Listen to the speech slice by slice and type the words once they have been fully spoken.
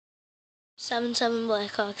7-7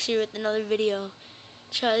 Blackhawks here with another video.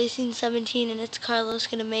 Charlie's seen 17 and it's Carlos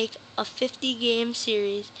gonna make a 50 game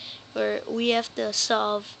series where we have to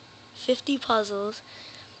solve 50 puzzles,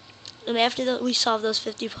 and after we solve those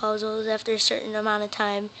 50 puzzles after a certain amount of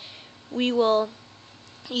time, we will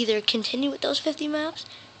either continue with those 50 maps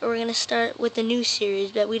or we're gonna start with a new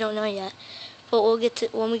series that we don't know yet. But we'll get to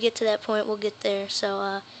when we get to that point, we'll get there.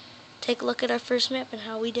 So take a look at our first map and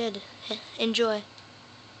how we did. Enjoy.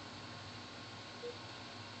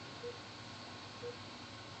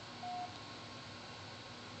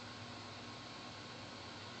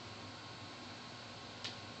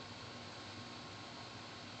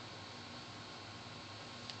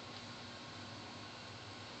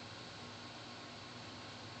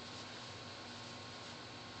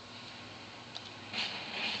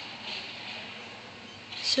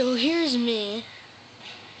 So here's me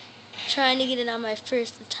trying to get it on my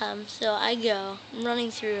first attempt. So I go, I'm running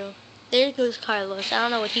through. There goes Carlos. I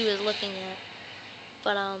don't know what he was looking at,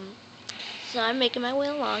 but so I'm making my way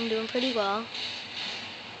along, doing pretty well.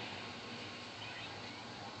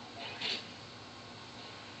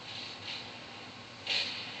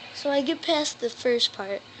 So I get past the first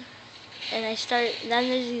part, and I start. Then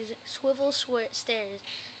there's these swivel stairs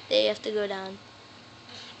that you have to go down.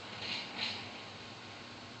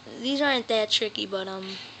 These aren't that tricky, but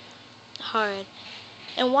hard.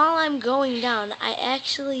 And while I'm going down, I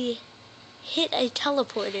actually hit a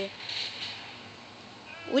teleporter,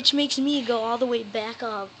 which makes me go all the way back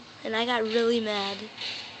up, and I got really mad.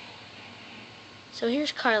 So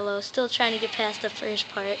here's Carlos, still trying to get past the first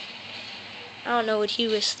part. I don't know what he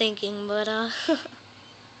was thinking, but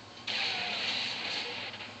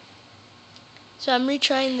so I'm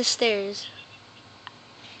retrying the stairs.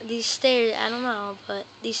 These stairs, I don't know, but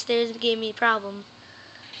these stairs gave me problems.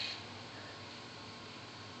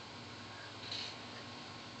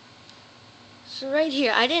 So right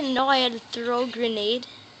here, I didn't know I had to throw a grenade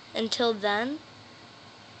until then.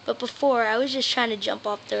 But before, I was just trying to jump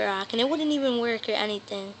off the rock, and it wouldn't even work or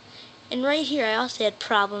anything. And right here, I also had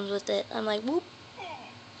problems with it. I'm like, whoop.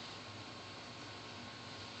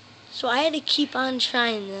 So I had to keep on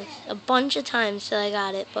trying this a bunch of times till I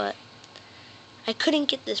got it, but I couldn't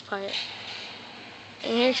get this part.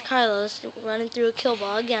 And here's Carlos running through a kill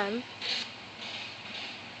ball again.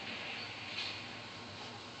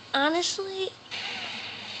 Honestly,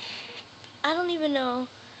 I don't even know.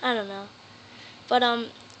 I don't know. But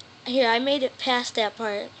here, I made it past that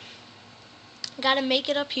part. Gotta make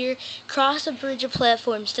it up here, cross a bridge of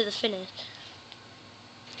platforms to the finish.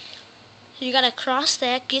 So you gotta cross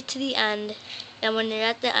that, get to the end, and when you're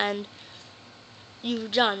at the end,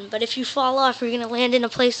 you've done. But if you fall off, you're gonna land in a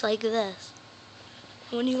place like this.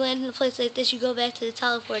 When you land in a place like this, you go back to the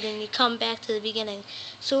teleport and you come back to the beginning.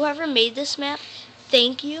 So whoever made this map,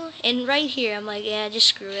 thank you. And right here, I'm like, yeah, just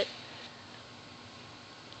screw it.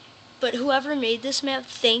 But whoever made this map,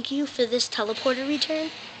 thank you for this teleporter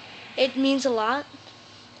return. It means a lot.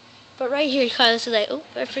 But right here, Carlos is like, oh,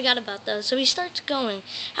 I forgot about those. So he starts going.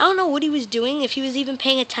 I don't know what he was doing, if he was even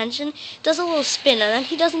paying attention. Does a little spin, and then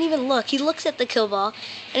he doesn't even look. He looks at the kill ball,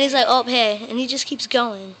 and he's like, oh, hey, and he just keeps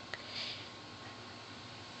going.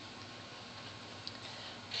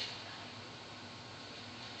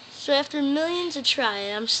 So after millions of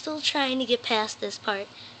tries, I'm still trying to get past this part.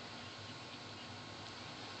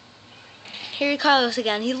 Here Carlos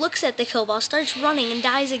again. He looks at the kill ball, starts running, and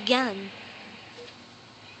dies again.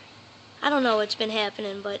 I don't know what's been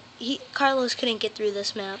happening, but Carlos couldn't get through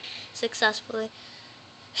this map successfully.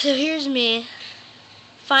 So here's me.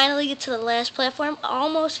 Finally get to the last platform.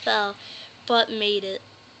 Almost fell, but made it.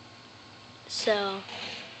 So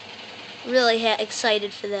really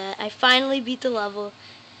excited for that. I finally beat the level.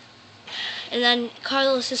 And then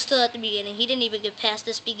Carlos is still at the beginning. He didn't even get past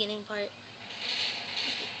this beginning part.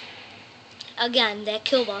 Again, that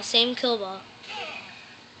kill ball, same kill ball.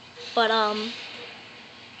 But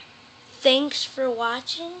thanks for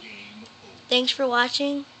watching.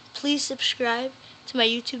 Please subscribe to my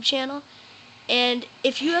YouTube channel. And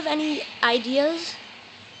if you have any ideas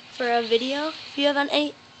for a video, if you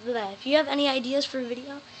have any ideas for a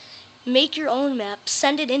video, make your own map,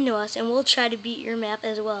 send it in to us, and we'll try to beat your map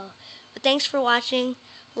as well. But thanks for watching.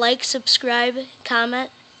 Like, subscribe,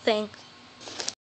 comment. Thanks.